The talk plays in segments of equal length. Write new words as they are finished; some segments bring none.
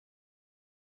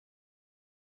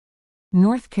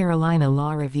North Carolina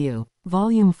Law Review,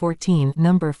 Volume 14,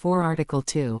 Number 4, Article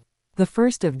 2. 1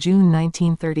 June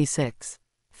 1936.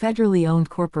 Federally owned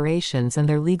corporations and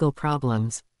their legal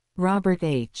problems. Robert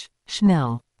H.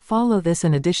 Schnell. Follow this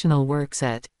and additional works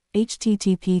at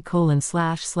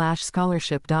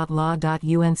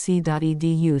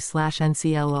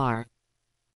http://scholarship.law.unc.edu/nclr.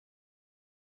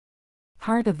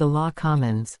 Part of the Law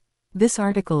Commons. This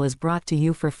article is brought to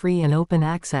you for free and open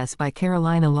access by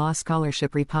Carolina Law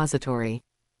Scholarship Repository.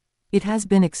 It has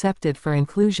been accepted for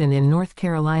inclusion in North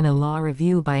Carolina Law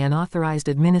Review by an authorized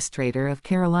administrator of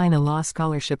Carolina Law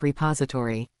Scholarship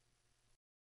Repository.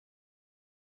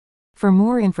 For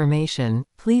more information,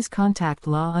 please contact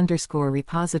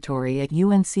law_repository at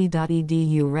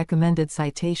unc.edu. Recommended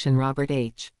citation: Robert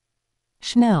H.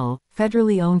 Schnell,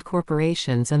 Federally Owned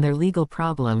Corporations and Their Legal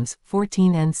Problems,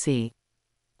 14 NC.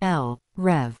 L.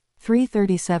 Rev.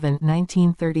 337,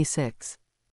 1936.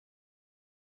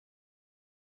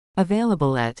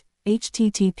 Available at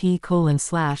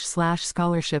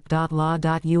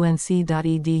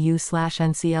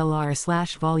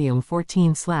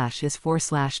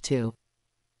http://scholarship.law.unc.edu/nclr/volume14/is4/2.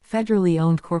 Federally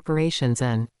Owned Corporations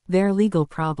and Their Legal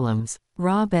Problems.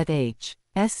 Robert H.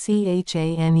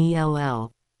 Schanell.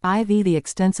 IV. The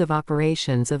extensive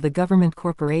operations of the government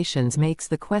corporations makes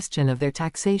the question of their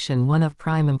taxation one of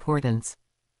prime importance.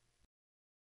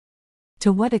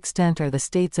 To what extent are the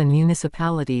states and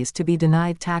municipalities to be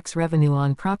denied tax revenue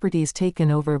on properties taken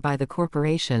over by the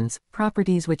corporations,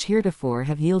 properties which heretofore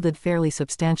have yielded fairly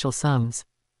substantial sums?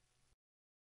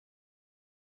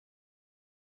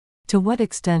 To what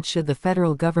extent should the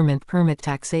federal government permit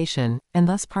taxation, and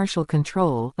thus partial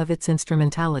control, of its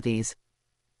instrumentalities?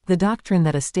 The doctrine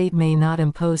that a state may not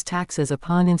impose taxes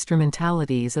upon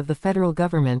instrumentalities of the federal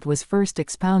government was first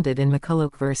expounded in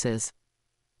McCulloch v.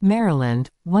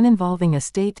 Maryland, one involving a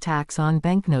state tax on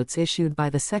banknotes issued by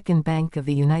the Second Bank of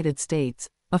the United States,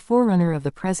 a forerunner of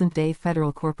the present-day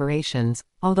federal corporations,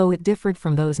 although it differed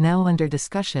from those now under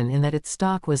discussion in that its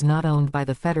stock was not owned by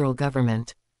the federal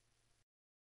government.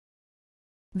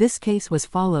 This case was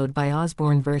followed by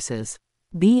Osborne v.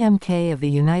 BMK of the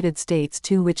United States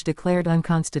II, which declared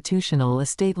unconstitutional a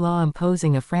state law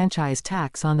imposing a franchise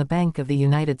tax on the Bank of the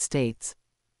United States.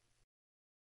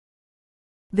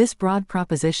 This broad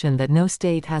proposition that no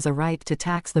state has a right to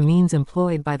tax the means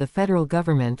employed by the federal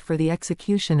government for the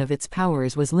execution of its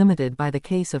powers was limited by the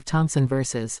case of Thompson v.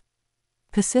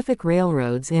 Pacific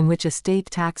Railroads, in which a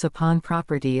state tax upon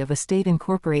property of a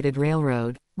state-incorporated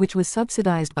railroad, which was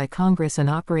subsidized by Congress and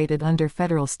operated under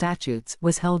federal statutes,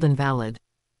 was held invalid.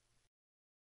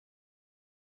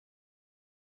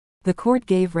 The court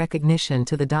gave recognition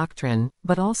to the doctrine,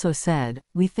 but also said,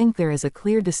 "We think there is a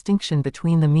clear distinction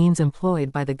between the means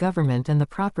employed by the government and the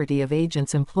property of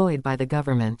agents employed by the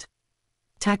government.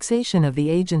 Taxation of the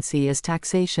agency is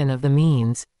taxation of the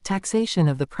means, taxation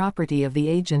of the property of the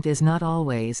agent is not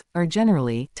always, or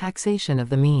generally, taxation of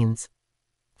the means."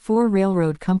 4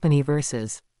 Railroad Company v.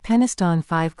 Peniston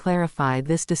 5 clarified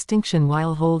this distinction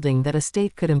while holding that a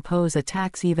state could impose a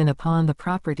tax even upon the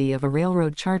property of a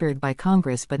railroad chartered by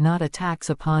Congress but not a tax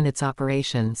upon its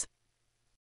operations.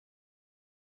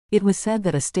 It was said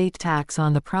that a state tax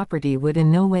on the property would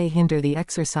in no way hinder the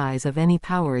exercise of any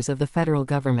powers of the federal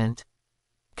government.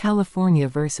 California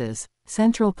v.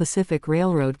 Central Pacific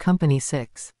Railroad Company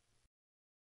 6.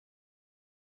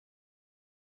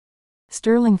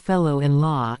 Sterling Fellow in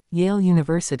Law, Yale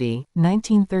University,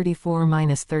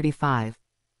 1934-35.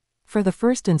 For the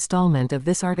first installment of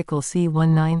this article see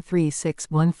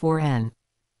 193614N.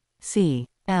 C.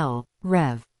 L.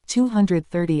 Rev.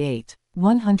 238.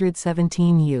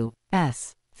 117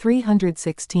 U.S.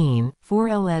 316,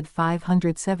 4 ed.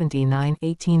 579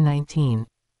 1819.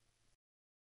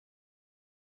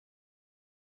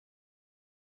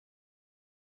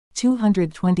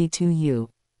 (222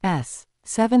 U.S.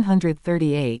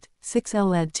 738, 6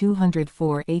 ed.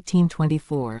 204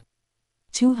 1824.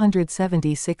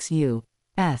 276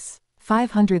 U.S.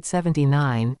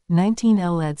 579, 19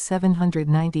 ed.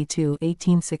 792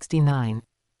 1869.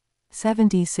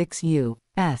 76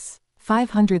 U.S.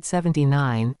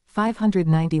 579,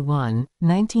 591,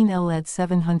 19 ed.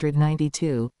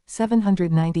 792,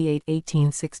 798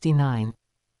 1869.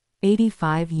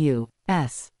 85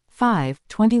 U.S. 5,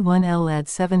 21 ed.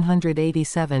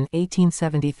 787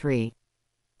 1873.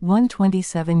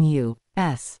 127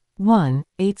 U.S. 1,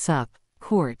 8 sup.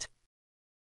 Court.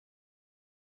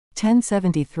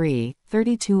 1073,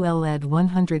 32 ed.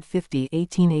 150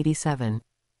 1887.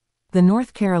 The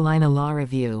North Carolina Law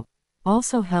Review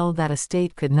also held that a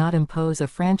state could not impose a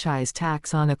franchise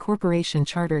tax on a corporation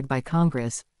chartered by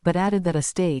Congress, but added that a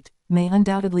state may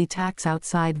undoubtedly tax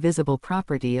outside visible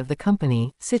property of the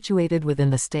company situated within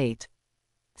the state.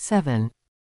 7.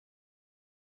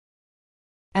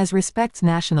 As respects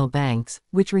national banks,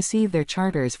 which receive their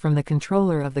charters from the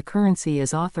controller of the currency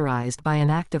as authorized by an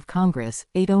act of Congress,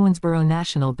 8 Owensboro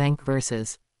National Bank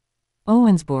vs.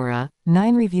 Owensboro,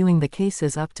 9 reviewing the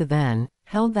cases up to then,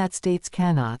 held that states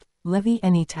cannot levy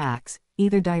any tax,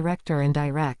 either direct or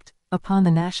indirect, upon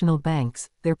the national banks,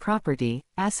 their property,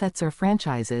 assets or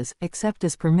franchises, except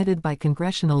as permitted by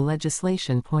congressional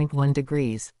legislation. 1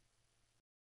 degrees.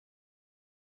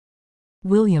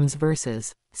 Williams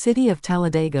vs. City of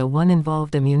Talladega. 1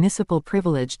 involved a municipal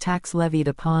privilege tax levied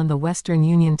upon the Western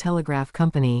Union Telegraph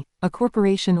Company, a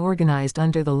corporation organized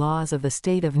under the laws of the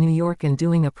state of New York and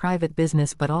doing a private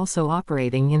business but also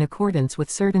operating in accordance with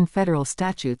certain federal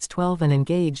statutes. 12 and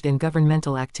engaged in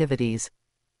governmental activities.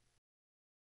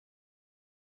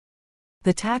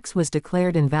 The tax was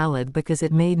declared invalid because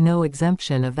it made no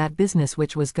exemption of that business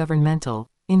which was governmental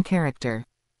in character.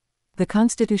 The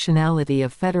constitutionality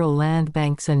of federal land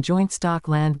banks and joint stock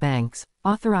land banks,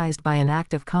 authorized by an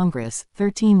act of Congress,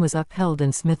 13 was upheld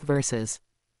in Smith vs.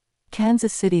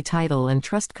 Kansas City Title and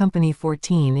Trust Company.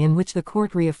 14 in which the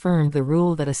court reaffirmed the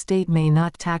rule that a state may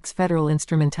not tax federal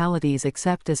instrumentalities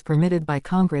except as permitted by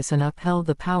Congress and upheld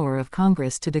the power of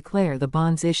Congress to declare the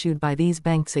bonds issued by these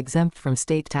banks exempt from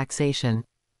state taxation.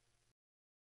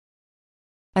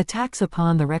 A tax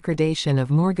upon the recordation of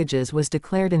mortgages was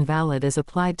declared invalid as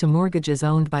applied to mortgages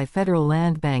owned by federal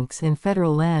land banks in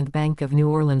Federal Land Bank of New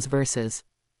Orleans vs.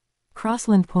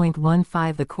 Crossland. 15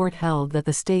 The court held that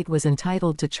the state was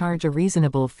entitled to charge a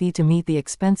reasonable fee to meet the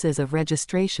expenses of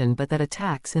registration but that a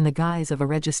tax in the guise of a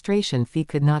registration fee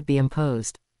could not be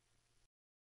imposed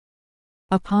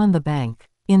upon the bank.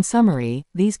 In summary,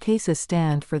 these cases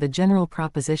stand for the general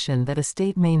proposition that a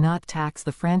state may not tax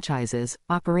the franchises,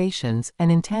 operations,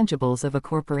 and intangibles of a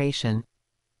corporation,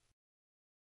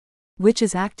 which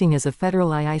is acting as a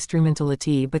federal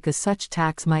instrumentality because such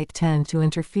tax might tend to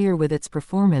interfere with its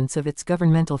performance of its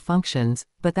governmental functions,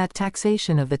 but that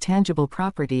taxation of the tangible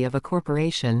property of a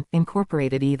corporation,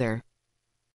 incorporated either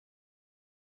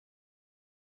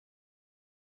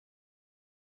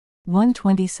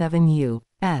 127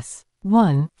 U.S.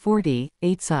 1, 40,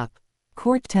 8 Sup.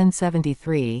 Court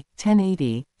 1073,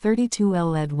 1080, 32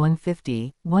 L. ed.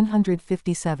 150,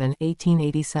 157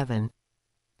 1887.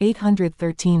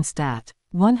 813 Stat.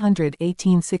 100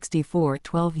 1864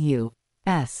 12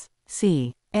 U.S.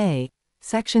 C. A.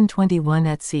 Section 21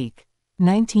 et seq.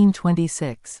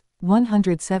 1926.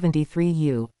 173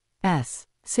 U.S.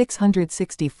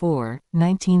 664,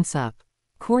 19 Sup.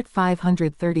 Court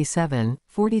 537,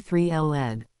 43 L.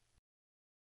 ed.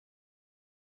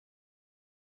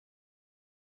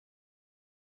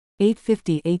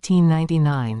 850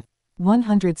 1899.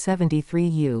 173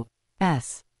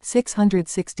 U.S.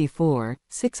 664,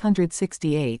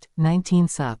 668, 19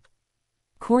 Sup.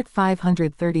 Court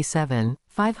 537,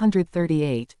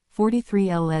 538, 43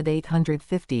 L. ed.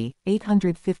 850,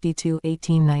 852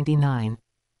 1899.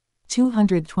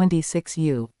 226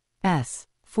 U.S.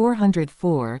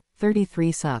 404,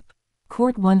 33 Sup.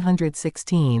 Court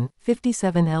 116,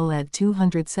 57 L. ed.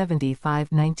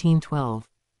 275 1912.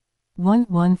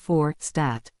 114,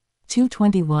 Stat.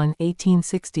 221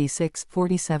 1866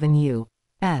 47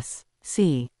 U.S.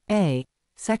 C. A.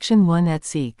 Section 1 et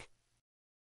seq.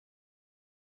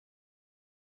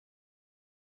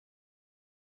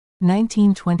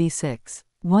 1926.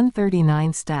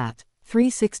 139 Stat.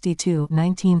 362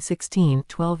 1916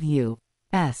 12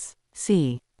 U.S.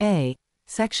 C. A.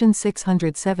 Section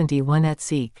 671 et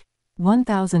seq.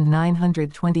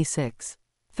 1926.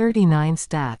 39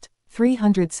 Stat.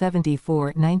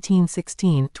 374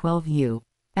 1916 12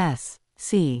 U.S.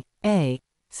 C. A.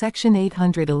 Section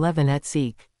 811 et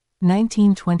seq.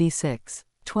 1926.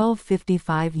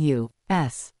 1255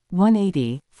 U.S.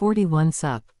 180, 41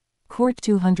 Sup. Court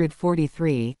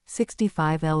 243,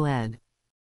 65 L. ed.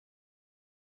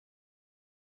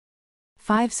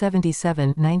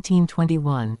 577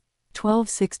 1921.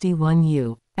 1261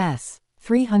 U.S.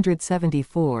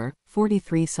 374,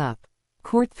 43 Sup.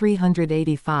 Court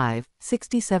 385,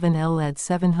 67 L. ed.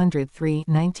 703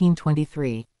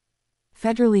 1923.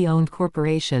 Federally owned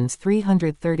corporations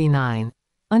 339.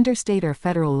 Under state or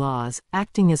federal laws,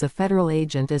 acting as a federal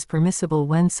agent is permissible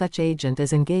when such agent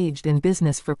is engaged in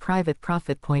business for private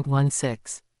profit.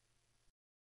 16.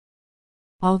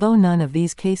 Although none of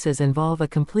these cases involve a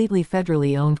completely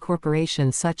federally owned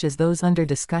corporation such as those under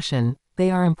discussion, they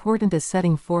are important as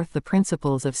setting forth the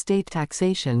principles of state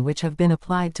taxation which have been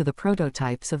applied to the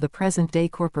prototypes of the present-day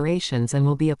corporations and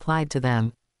will be applied to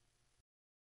them.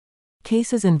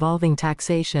 Cases involving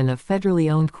taxation of federally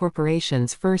owned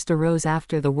corporations first arose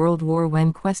after the World War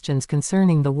when questions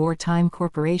concerning the wartime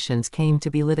corporations came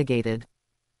to be litigated.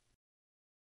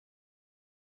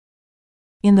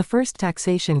 In the first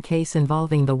taxation case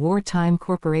involving the wartime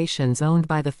corporations owned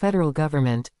by the federal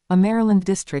government, a Maryland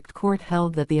district court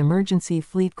held that the Emergency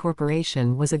Fleet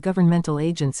Corporation was a governmental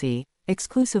agency,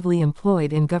 exclusively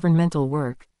employed in governmental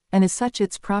work, and as such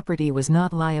its property was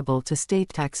not liable to state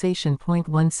taxation.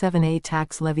 17A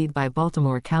tax levied by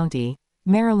Baltimore County,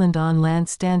 Maryland on land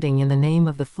standing in the name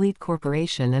of the Fleet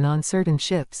Corporation and on certain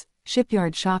ships,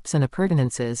 shipyard shops and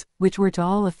appurtenances, which were to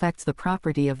all effects the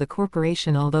property of the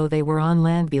corporation although they were on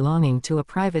land belonging to a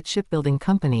private shipbuilding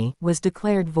company, was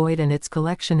declared void and its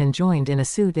collection enjoined in a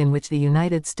suit in which the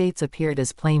United States appeared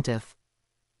as plaintiff.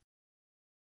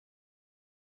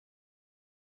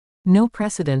 No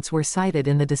precedents were cited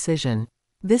in the decision.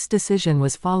 This decision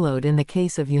was followed in the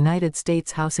case of United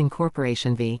States Housing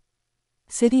Corporation v.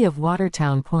 City of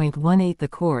Watertown. 18 The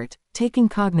court, taking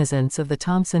cognizance of the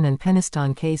Thompson and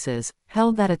Peniston cases,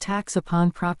 held that a tax upon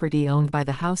property owned by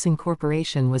the housing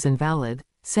corporation was invalid,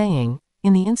 saying,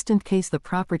 in the instant case the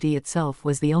property itself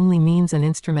was the only means and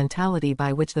instrumentality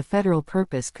by which the federal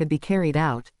purpose could be carried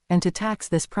out, and to tax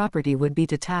this property would be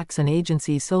to tax an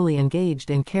agency solely engaged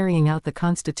in carrying out the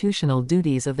constitutional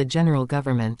duties of the general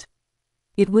government.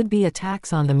 It would be a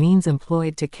tax on the means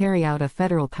employed to carry out a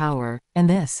federal power, and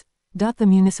this, the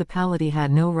municipality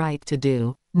had no right to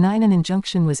do. 9 An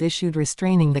injunction was issued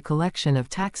restraining the collection of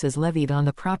taxes levied on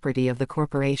the property of the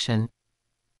corporation.